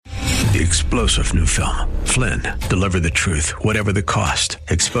The explosive new film, Flynn, deliver the truth, whatever the cost,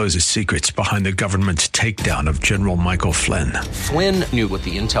 exposes secrets behind the government's takedown of General Michael Flynn. Flynn knew what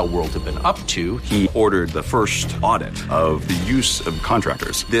the intel world had been up to. He ordered the first audit of the use of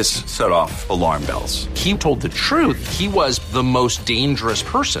contractors. This set off alarm bells. He told the truth. He was the most dangerous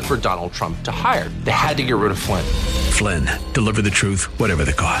person for Donald Trump to hire. They had to get rid of Flynn. Flynn, deliver the truth, whatever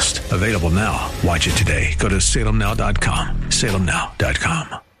the cost. Available now. Watch it today. Go to salemnow.com.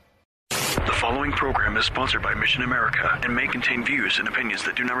 salemnow.com. The following program is sponsored by Mission America and may contain views and opinions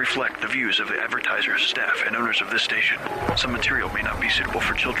that do not reflect the views of the advertisers, staff, and owners of this station. Some material may not be suitable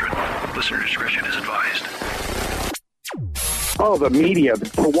for children. Listener discretion is advised. Oh, the media.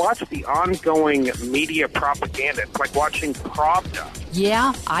 To watch the ongoing media propaganda, it's like watching Pravda.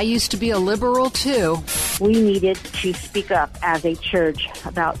 Yeah, I used to be a liberal, too. We needed to speak up as a church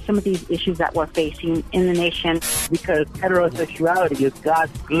about some of these issues that we're facing in the nation. Because heterosexuality is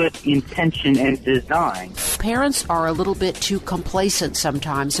God's good intention and design. Parents are a little bit too complacent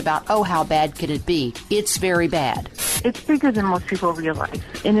sometimes about, oh, how bad can it be? It's very bad. It's bigger than most people realize.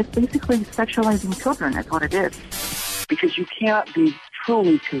 And it's basically sexualizing children, is what it is. Because you can't be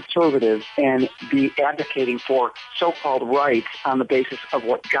truly conservative and be advocating for so-called rights on the basis of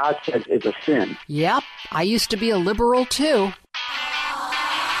what God says is a sin. Yep, I used to be a liberal, too.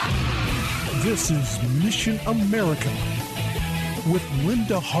 This is Mission America with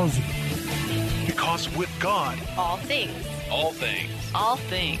Linda Harvey. Because with God, all things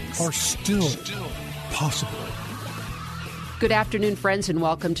are still possible. Good afternoon, friends, and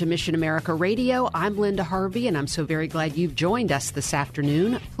welcome to Mission America Radio. I'm Linda Harvey, and I'm so very glad you've joined us this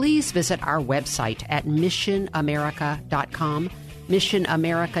afternoon. Please visit our website at missionamerica.com,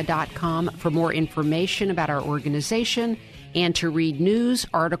 missionamerica.com, for more information about our organization and to read news,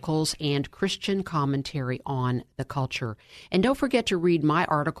 articles, and Christian commentary on the culture. And don't forget to read my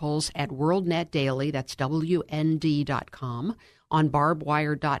articles at WorldNet Daily, that's WND.com, on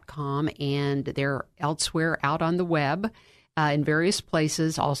barbwire.com, and they're elsewhere out on the web. In various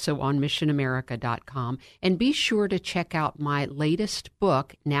places, also on missionamerica.com. And be sure to check out my latest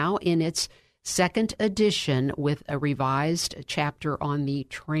book, now in its second edition, with a revised chapter on the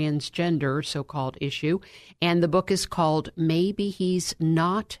transgender so-called issue. And the book is called Maybe He's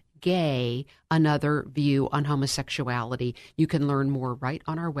Not Gay, Another View on Homosexuality. You can learn more right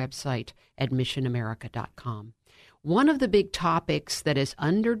on our website at missionamerica.com. One of the big topics that is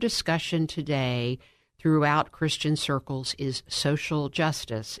under discussion today throughout Christian circles is social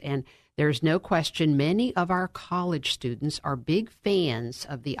justice. And there's no question many of our college students are big fans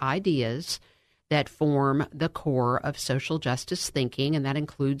of the ideas that form the core of social justice thinking, and that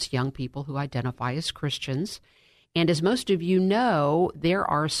includes young people who identify as Christians. And as most of you know, there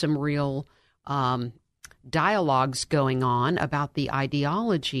are some real dialogues going on about the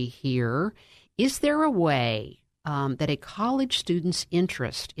ideology here. Is there a way that a college student's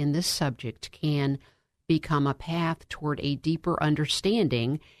interest in this subject can become a path toward a deeper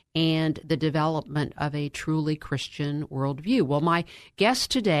understanding and the development of a truly Christian worldview? Well, my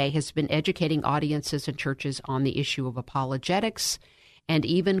guest today has been educating audiences and churches on the issue of apologetics and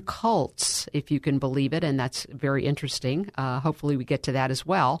even cults, if you can believe it, and that's very interesting. Hopefully we get to that as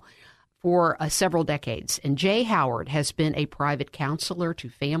well, for several decades. And Jay Howard has been a private counselor to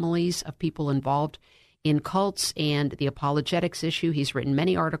families of people involved in cults and the apologetics issue. He's written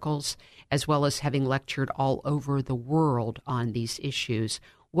many articles, as well as having lectured all over the world on these issues.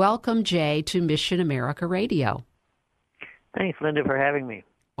 Welcome, Jay, to Mission America Radio. Thanks, Linda, for having me.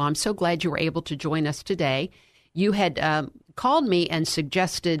 Well, I'm so glad you were able to join us today. You had called me and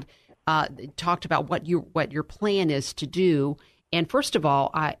suggested, talked about what your plan is to do. And first of all,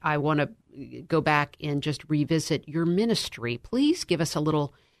 I want to go back and just revisit your ministry. Please give us a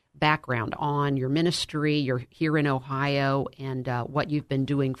little background on your ministry. You're here in Ohio, and what you've been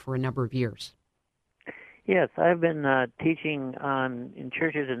doing for a number of years. Yes, I've been teaching in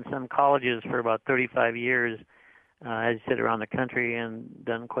churches and some colleges for about 35 years, as you said, around the country, and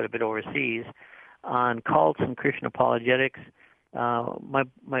done quite a bit overseas on cults and Christian apologetics.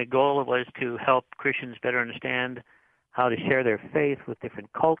 My goal was to help Christians better understand how to share their faith with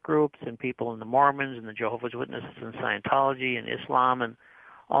different cult groups and people in the Mormons and the Jehovah's Witnesses and Scientology and Islam and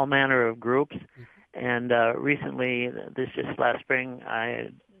all manner of groups. And recently, just last spring, I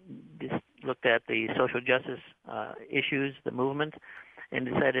just looked at the social justice issues, the movement, and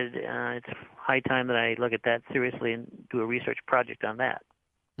decided it's high time that I look at that seriously and do a research project on that.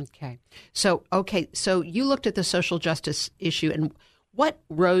 Okay. So you looked at the social justice issue, and what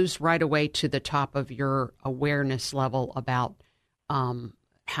rose right away to the top of your awareness level about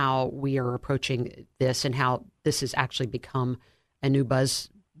how we are approaching this and how this has actually become a new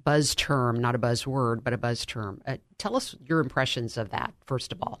buzz term, not a buzzword, but a buzz term. Tell us your impressions of that,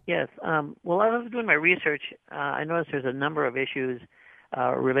 first of all. Yes. Well, as I was doing my research, I noticed there's a number of issues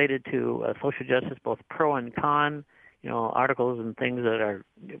related to social justice, both pro and con, articles and things that are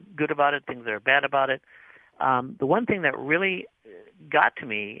good about it, things that are bad about it. The one thing that really got to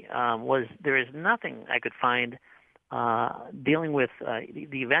me was there is nothing I could find dealing with the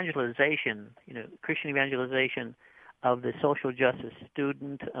evangelization, Christian evangelization of the social justice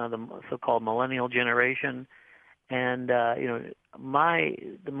student, the so-called millennial generation. And, the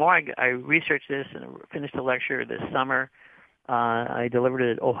more I researched this and finished the lecture this summer, I delivered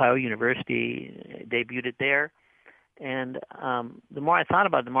it at Ohio University, debuted it there. And the more I thought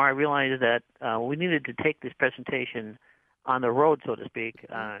about it, the more I realized that we needed to take this presentation on the road, so to speak,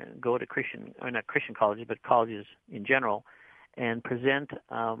 go to not Christian colleges, but colleges in general, and present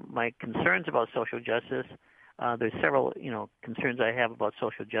my concerns about social justice. There's several, concerns I have about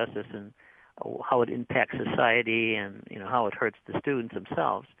social justice and how it impacts society and, how it hurts the students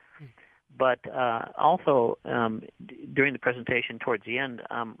themselves. But also, during the presentation towards the end,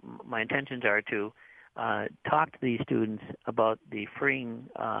 my intentions are to talk to these students about the freeing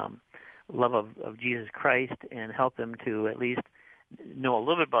love of Jesus Christ and help them to at least know a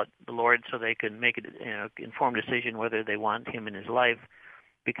little bit about the Lord so they can make an informed decision whether they want Him in His life.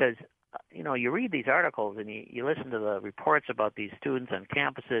 Because, you read these articles and you listen to the reports about these students on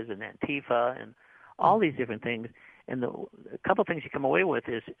campuses and Antifa and all these different things, and a couple of things you come away with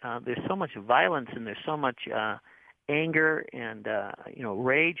is there's so much violence and there's so much anger and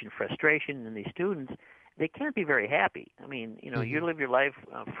rage and frustration in these students. They can't be very happy. I mean, you live your life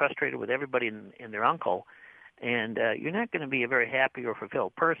frustrated with everybody and their uncle, and you're not going to be a very happy or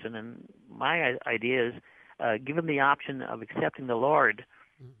fulfilled person. And my idea is give them the option of accepting the Lord,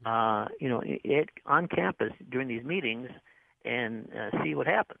 on campus during these meetings, and see what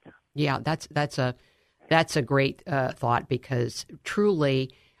happens. Yeah, that's a great thought, because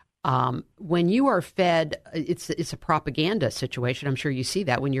truly, when you are fed, it's a propaganda situation. I'm sure you see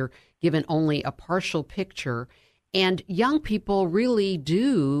that when you're given only a partial picture, and young people really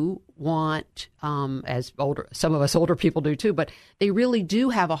do want, some of us older people do too, but they really do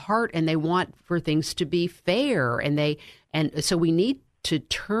have a heart, and they want for things to be fair, and so we need to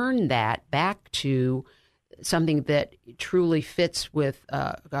turn that back to something that truly fits with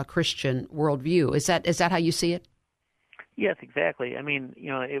a Christian worldview. Is that how you see it? Yes, exactly. I mean,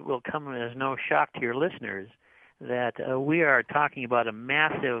 it will come as no shock to your listeners that we are talking about a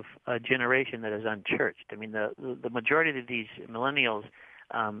massive generation that is unchurched. I mean, the majority of these millennials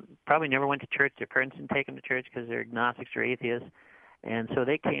probably never went to church. Their parents didn't take them to church because they're agnostics or atheists. And so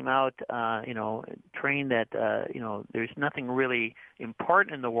they came out, trained that, there's nothing really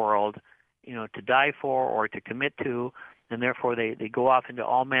important in the world, to die for or to commit to, and therefore they go off into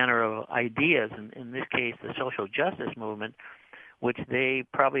all manner of ideas, and in this case the social justice movement, which they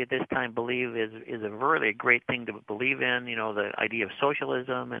probably at this time believe is a really great thing to believe in, the idea of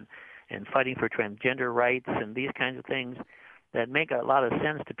socialism and fighting for transgender rights and these kinds of things that make a lot of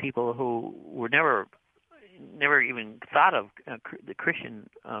sense to people who were never even thought of the Christian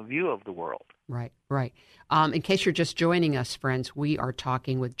view of the world. Right. In case you're just joining us, friends, we are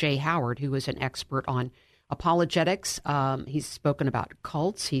talking with Jay Howard, who is an expert on apologetics. He's spoken about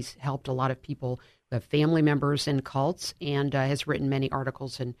cults. He's helped a lot of people who have family members in cults, and has written many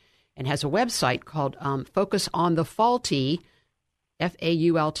articles and has a website called Focus on the Faulty,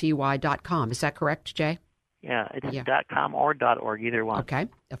 FAULTY.com. Is that correct, Jay? Yeah, it's .com or .org, either one. Okay,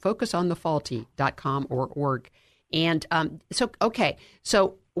 FocusOnTheFaulty.com or .org. And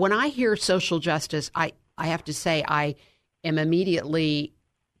so when I hear social justice, I have to say I am immediately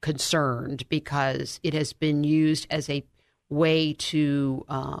concerned, because it has been used as a way to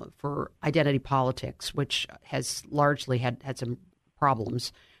for identity politics, which has largely had some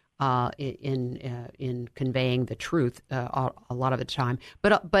problems in conveying the truth a lot of the time.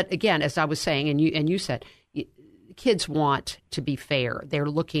 But again, as I was saying, and you said, kids want to be fair. They're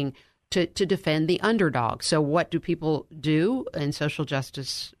looking to defend the underdog. So what do people do in social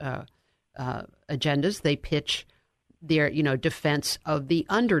justice agendas? They pitch their defense of the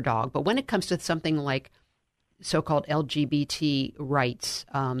underdog. But when it comes to something like so-called LGBT rights,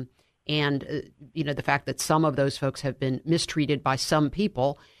 and the fact that some of those folks have been mistreated by some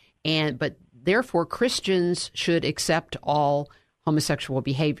people, but therefore Christians should accept all homosexual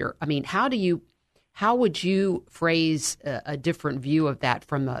behavior. I mean, how would you phrase a different view of that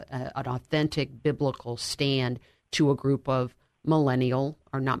from an authentic biblical stand to a group of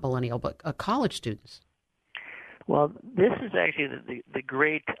college students? Well, this is actually the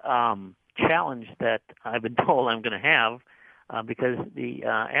great challenge that I've been told I'm going to have because the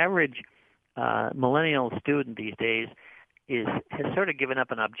average millennial student these days has sort of given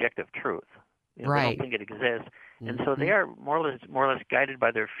up an objective truth. They don't think it exists, and so they are more or less guided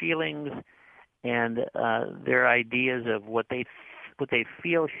by their feelings and their ideas of what they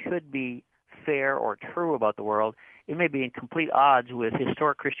feel should be fair or true about the world. It may be in complete odds with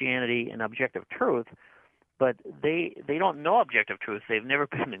historic Christianity and objective truth, but they don't know objective truth. They've never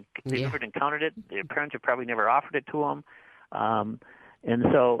never encountered it. Their parents have probably never offered it to them, and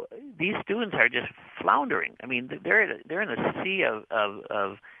so these students are just floundering. I mean, they're in a sea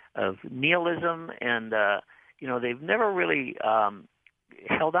of nihilism, and they've never really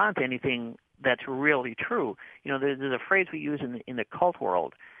held on to anything that's really true. There's a phrase we use in the cult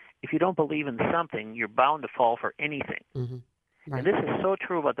world: if you don't believe in something, you're bound to fall for anything. Mm-hmm. Right. And this is so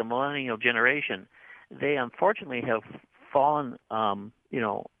true about the millennial generation. They unfortunately have fallen,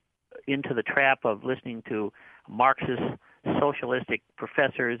 into the trap of listening to Marxist, socialistic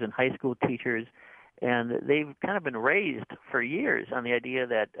professors and high school teachers, and they've kind of been raised for years on the idea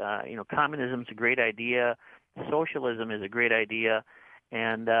that communism is a great idea, socialism is a great idea,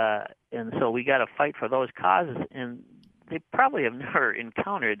 and so we got to fight for those causes. And they probably have never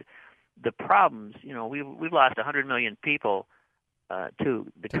encountered the problems. We've lost 100 million people to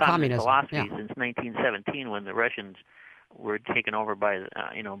the communist philosophy since 1917, when the Russians were taken over by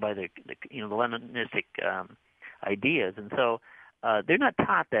the Leninistic ideas, and so they're not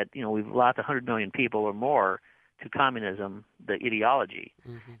taught that we've lost 100 million people or more to communism, the ideology,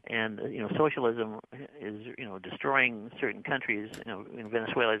 and socialism is destroying certain countries.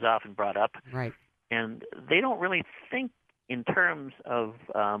 Venezuela is often brought up, right, and they don't really think in terms of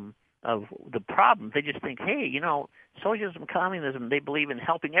the problem. They just think, hey, socialism, communism, they believe in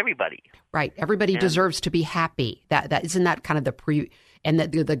helping everybody. Right. Everybody deserves to be happy. That isn't that kind of and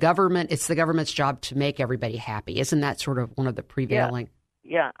that the government, it's the government's job to make everybody happy. Isn't that sort of one of the prevailing?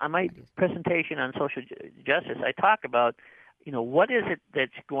 Yeah. On my presentation on social justice, I talk about, what is it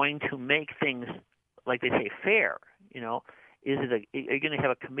that's going to make things, like they say, fair? Are you going to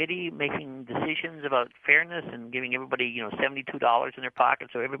have a committee making decisions about fairness and giving everybody, $72 in their pocket,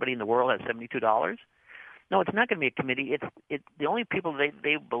 so everybody in the world has $72? No, it's not going to be a committee. It's the only people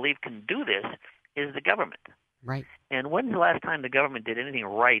they believe can do this is the government. Right. And when's the last time the government did anything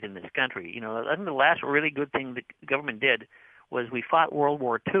right in this country? I think the last really good thing the government did was we fought World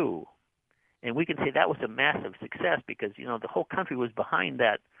War II, and we can say that was a massive success because the whole country was behind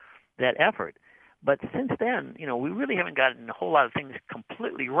that effort. But since then, we really haven't gotten a whole lot of things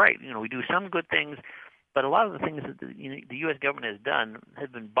completely right. We do some good things, but a lot of the things that the U.S. government has done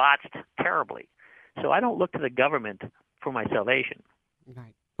have been botched terribly. So I don't look to the government for my salvation.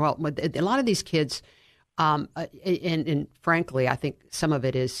 Right. Well, a lot of these kids, and frankly, I think some of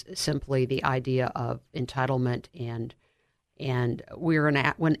it is simply the idea of entitlement, and you're an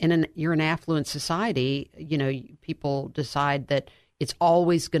affluent society. People decide that it's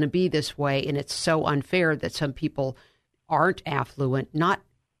always going to be this way, and it's so unfair that some people aren't affluent, not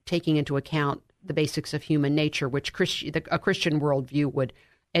taking into account the basics of human nature, which a Christian worldview would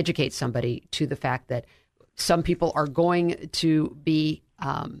educate somebody to the fact that some people are going to be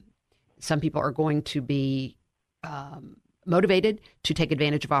motivated to take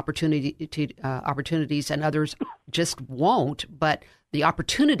advantage of opportunities, and others just won't. But the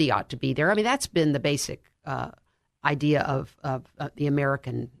opportunity ought to be there. I mean, that's been the basic idea of the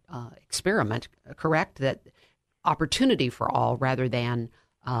American experiment, correct? That opportunity for all rather than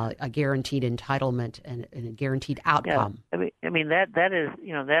a guaranteed entitlement and a guaranteed outcome. Yeah, I mean that is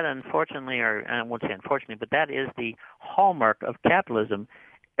that unfortunately, or I won't say unfortunately, but that is the hallmark of capitalism.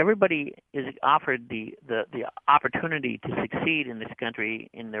 Everybody is offered the opportunity to succeed in this country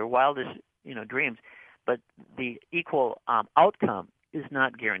in their wildest dreams, but the equal outcome is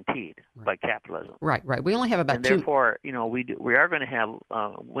not guaranteed by capitalism. Right. We only have about and therefore, we are going to have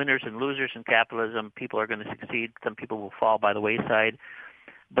winners and losers in capitalism. People are going to succeed. Some people will fall by the wayside.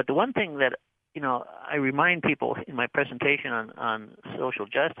 But the one thing that I remind people in my presentation on social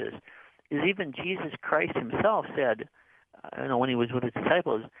justice is even Jesus Christ himself said, when he was with his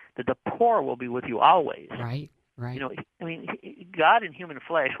disciples, that the poor will be with you always. Right. God in human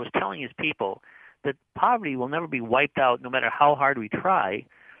flesh was telling his people that poverty will never be wiped out no matter how hard we try.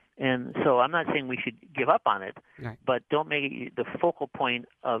 And so I'm not saying we should give up on it, but don't make it the focal point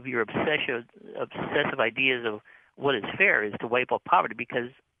of your obsessive ideas of what is fair is to wipe out poverty, because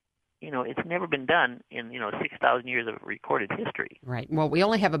it's never been done in 6,000 years of recorded history. Right. Well, we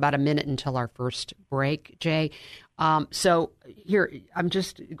only have about a minute until our first break, Jay. So here, I'm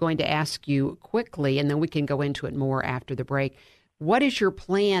just going to ask you quickly, and then we can go into it more after the break. What is your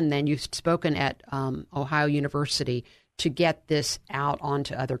plan then? You've spoken at Ohio University to get this out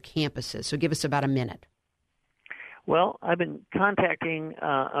onto other campuses? So give us about a minute. Well, I've been contacting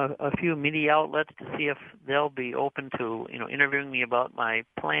a few media outlets to see if they'll be open to, interviewing me about my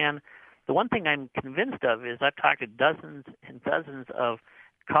plan. The one thing I'm convinced of is I've talked to dozens and dozens of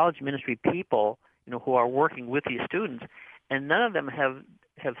college ministry people, who are working with these students, and none of them have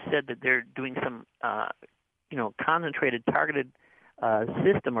said that they're doing some, concentrated, targeted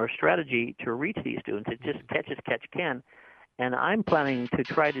system or strategy to reach these students. It's just catch can. And I'm planning to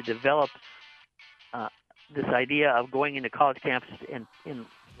try to develop this idea of going into college campuses and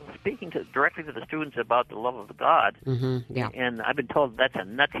speaking directly to the students about the love of God. Mm-hmm, yeah. And I've been told that's a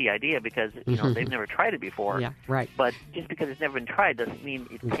nutsy idea because they've never tried it before. Yeah, right. But just because it's never been tried doesn't mean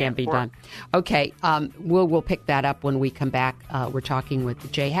it can't be work. done. Okay, we'll pick that up when we come back. We're talking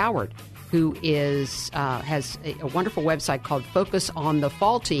with Jay Howard, who has a wonderful website called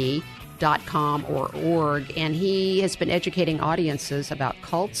FocusOnTheFaulty.com or org, and he has been educating audiences about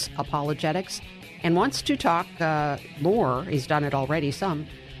cults, apologetics, and wants to talk more, he's done it already some,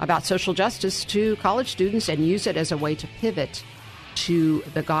 about social justice to college students and use it as a way to pivot to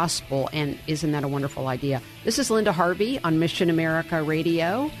the gospel. And isn't that a wonderful idea? This is Linda Harvey on Mission America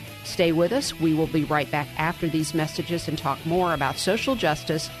Radio. Stay with us. We will be right back after these messages and talk more about social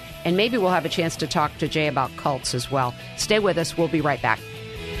justice, and maybe we'll have a chance to talk to Jay about cults as well. Stay with us. We'll be right back.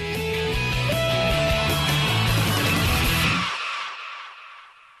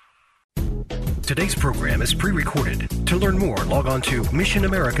 Today's program is pre-recorded. To learn more, log on to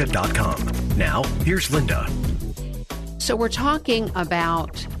missionamerica.com. Now, here's Linda. So we're talking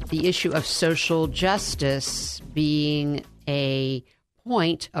about the issue of social justice being a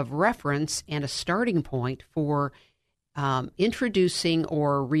point of reference and a starting point for introducing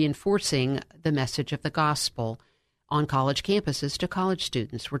or reinforcing the message of the gospel on college campuses to college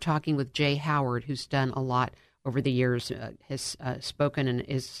students. We're talking with Jay Howard, who's done a lot over the years, has spoken and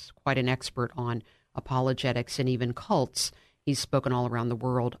is quite an expert on apologetics and even cults. He's spoken all around the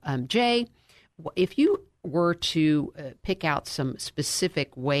world. Jay, if you were to pick out some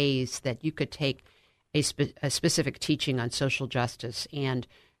specific ways that you could take a specific teaching on social justice, and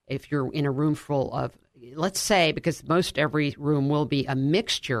if you're in a room full of, let's say, because most every room will be a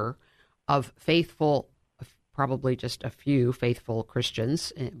mixture of faithful, probably just a few faithful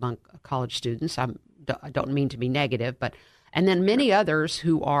Christians among college students. I don't mean to be negative, and then many others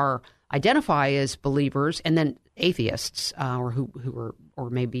who identify as believers, and then atheists or who are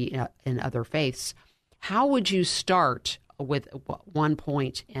maybe in other faiths. How would you start with one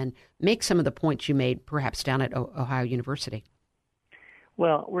point and make some of the points you made perhaps down at Ohio University?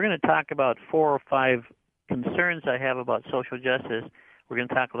 Well, we're going to talk about 4 or 5 concerns I have about social justice. We're going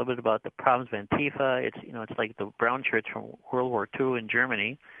to talk a little bit about the problems of Antifa. It's like the brown shirts from World War II in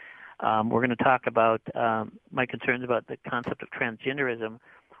Germany. We're going to talk about my concerns about the concept of transgenderism,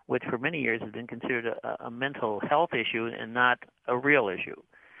 which for many years has been considered a mental health issue and not a real issue.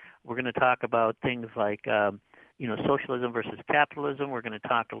 We're going to talk about things like, socialism versus capitalism. We're going to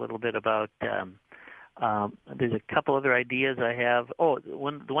talk a little bit about, there's a couple other ideas I have. The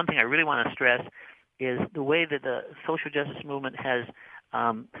one thing I really want to stress is the way that the social justice movement has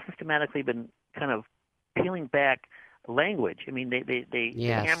systematically been kind of peeling back language. I mean, they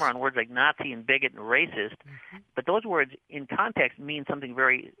Yes. hammer on words like Nazi and bigot and racist, but those words in context mean something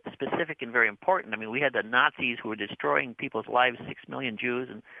very specific and very important. I mean, we had the Nazis who were destroying people's lives, 6 million Jews,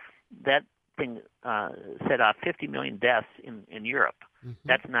 and that thing set off 50 million deaths in Europe. Mm-hmm.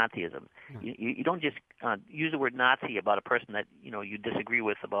 That's Nazism. Mm-hmm. You don't just use the word Nazi about a person that you disagree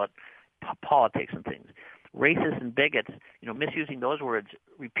with about politics and things. Racists and bigots, misusing those words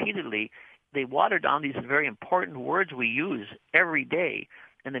repeatedly, they water down these very important words we use every day,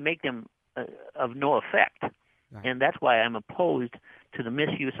 and they make them of no effect. Right. And that's why I'm opposed to the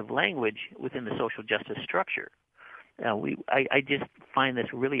misuse of language within the social justice structure. I just find this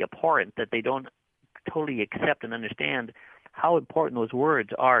really abhorrent that they don't totally accept and understand how important those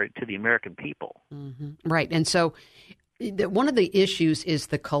words are to the American people. Mm-hmm. Right. And so one of the issues is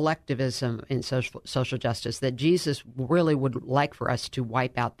the collectivism in social justice, that Jesus really would like for us to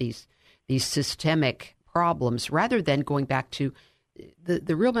wipe out these systemic problems rather than going back to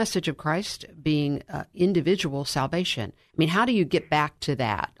the real message of Christ being individual salvation. I mean, how do you get back to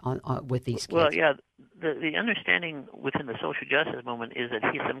that with these kids? Well, yeah, the understanding within the social justice movement is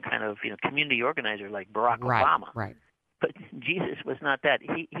that he's some kind of community organizer like Barack Obama. Right. But Jesus was not that.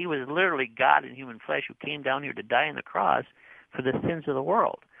 He was literally God in human flesh who came down here to die on the cross for the sins of the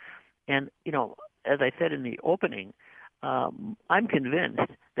world. And, as I said in the opening, I'm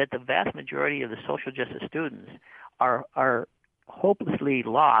convinced that the vast majority of the social justice students are hopelessly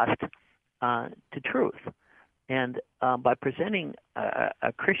lost to truth. And by presenting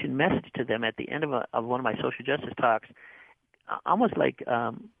a Christian message to them at the end of one of my social justice talks, almost like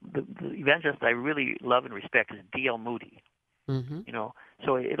the evangelist I really love and respect is D.L. Moody. Mm-hmm. You know,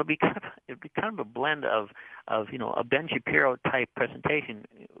 so it'll be kind of a blend of you know, a Ben Shapiro type presentation,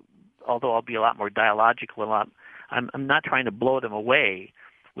 although I'll be a lot more dialogical. I'm not trying to blow them away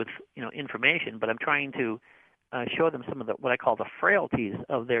with, you know, information, but I'm trying to show them some of what I call the frailties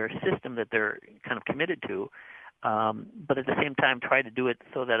of their system that they're kind of committed to, but at the same time try to do it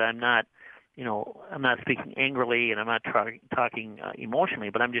so that I'm not speaking angrily and I'm not talking emotionally,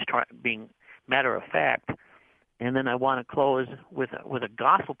 but I'm just being matter of fact. And then I want to close with a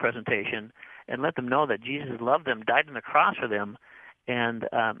gospel presentation and let them know that Jesus loved them, died on the cross for them, and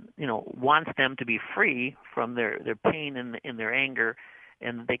you know, wants them to be free from their pain and their anger,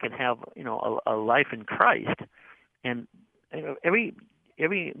 and they can have, you know, a life in Christ. And you know, every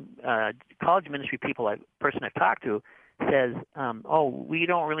college ministry person I've talked to says, we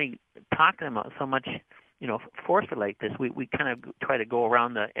don't really talk to them so much, you know, forcefully like this. We kind of try to go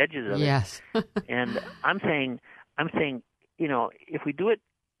around the edges of it. Yes. And I'm saying, you know, if we do it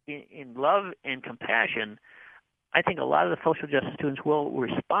in love and compassion, I think a lot of the social justice students will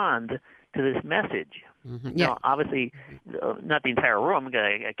respond to this message. Mm-hmm. Yeah. You know, obviously, not the entire room.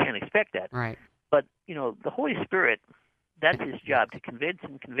 I can't expect that. Right. But you know, the Holy Spirit, that's his job, to convince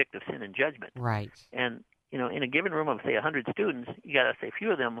and convict of sin and judgment. Right. And you know, in a given room of say 100 students, you got to say a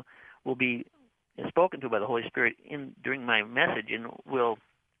few of them will be spoken to by the Holy Spirit during my message, and will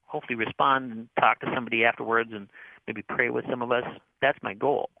hopefully respond and talk to somebody afterwards and maybe pray with some of us. That's my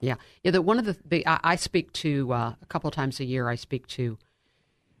goal. Yeah. One of the big, I speak to a couple of times a year. I speak to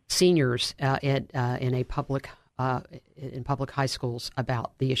seniors in public high schools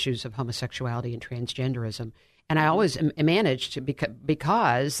about the issues of homosexuality and transgenderism, and I always manage to,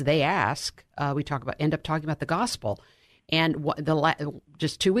 because they ask. We end up talking about the gospel. And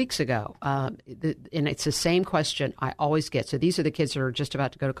just 2 weeks ago, and it's the same question I always get. So these are the kids that are just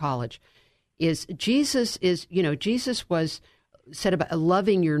about to go to college. Jesus was said about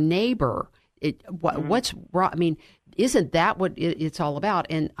loving your neighbor. What's wrong? I mean, isn't that what it's all about?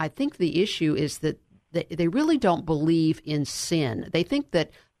 And I think the issue is that they really don't believe in sin. They think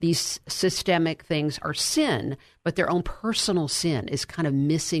that these systemic things are sin, but their own personal sin is kind of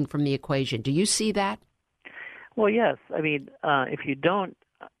missing from the equation. Do you see that? Well, yes. I mean, if you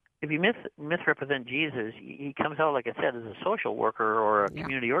misrepresent Jesus, he comes out, like I said, as a social worker or a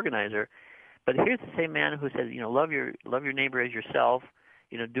community organizer. But here's the same man who says, you know, love your neighbor as yourself.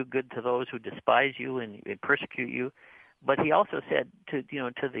 You know, do good to those who despise you and persecute you. But he also said to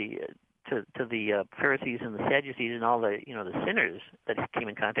the Pharisees and the Sadducees and all the sinners that he came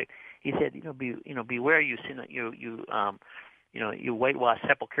in contact. He said, beware you sin, you whitewashed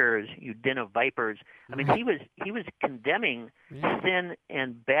sepulchres, you den of vipers. I mean, he was condemning sin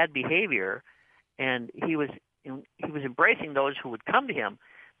and bad behavior, and he was embracing those who would come to him.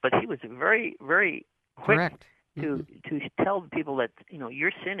 But he was very, very quick to tell people that, you know,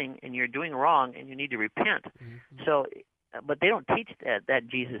 you're sinning and you're doing wrong and you need to repent. Mm-hmm. So, but they don't teach that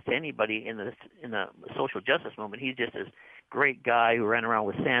Jesus to anybody in the social justice movement. He's just this great guy who ran around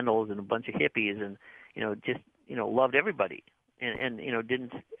with sandals and a bunch of hippies and, you know, just, you know, loved everybody and you know,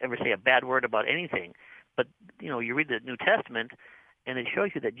 didn't ever say a bad word about anything. But, you know, you read the New Testament and it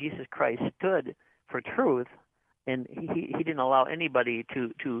shows you that Jesus Christ stood for truth, and he didn't allow anybody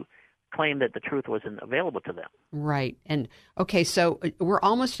to claim that the truth wasn't available to them. Right. And okay, so we're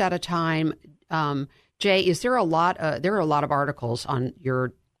almost out of time. Jay, is there there are a lot of articles on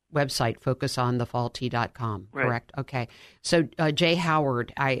your website, focusonthefaulty.com, correct? Right. Okay. So Jay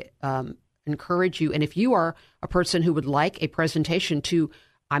Howard, I encourage you, and if you are a person who would like a presentation to,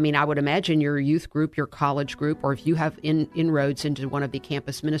 I mean, I would imagine your youth group, your college group, or if you have inroads into one of the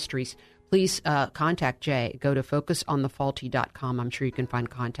campus ministries, please contact Jay. Go to focusonthefaulty.com. I'm sure you can find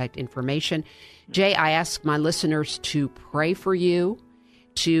contact information. Jay, I ask my listeners to pray for you,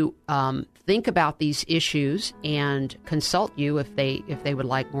 to think about these issues and consult you if they would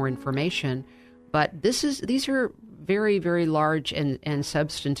like more information. But these are very, very large and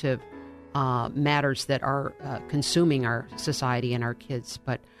substantive matters that are consuming our society and our kids.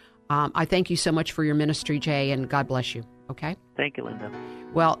 But I thank you so much for your ministry, Jay, and God bless you. Okay? Thank you, Linda.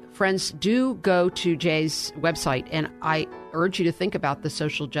 Well, friends, do go to Jay's website, and I urge you to think about the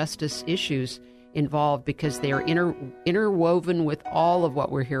social justice issues involved because they are interwoven with all of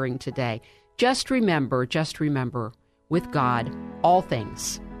what we're hearing today. Just remember, with God, all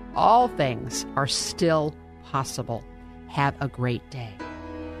things are still possible. Have a great day.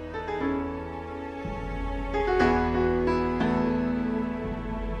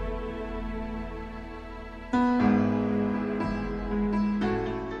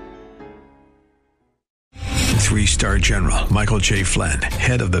 3-star general Michael J. Flynn,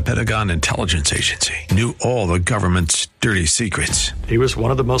 head of the Pentagon Intelligence Agency, knew all the government's dirty secrets. He was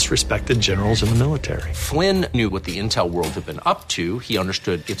one of the most respected generals in the military. Flynn knew what the intel world had been up to. He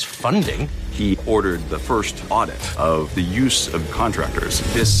understood its funding. He ordered the first audit of the use of contractors.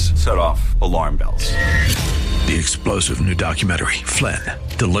 This set off alarm bells. The explosive new documentary, Flynn,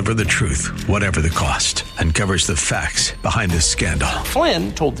 Deliver the Truth, Whatever the Cost, uncovers the facts behind this scandal.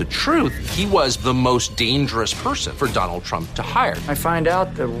 Flynn told the truth. He was the most dangerous person for Donald Trump to hire. I find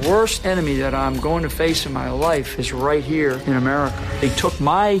out the worst enemy that I'm going to face in my life is right here in America. They took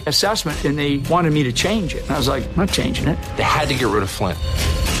my assessment and they wanted me to change it. And I was like, I'm not changing it. They had to get rid of Flynn.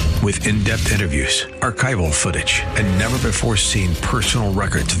 With in-depth interviews, archival footage, and never-before-seen personal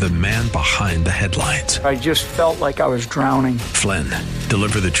records of the man behind the headlines. I just felt like I was drowning. Flynn,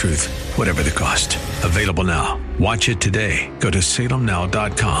 Deliver the Truth, Whatever the Cost. Available now. Watch it today. Go to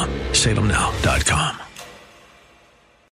salemnow.com. salemnow.com.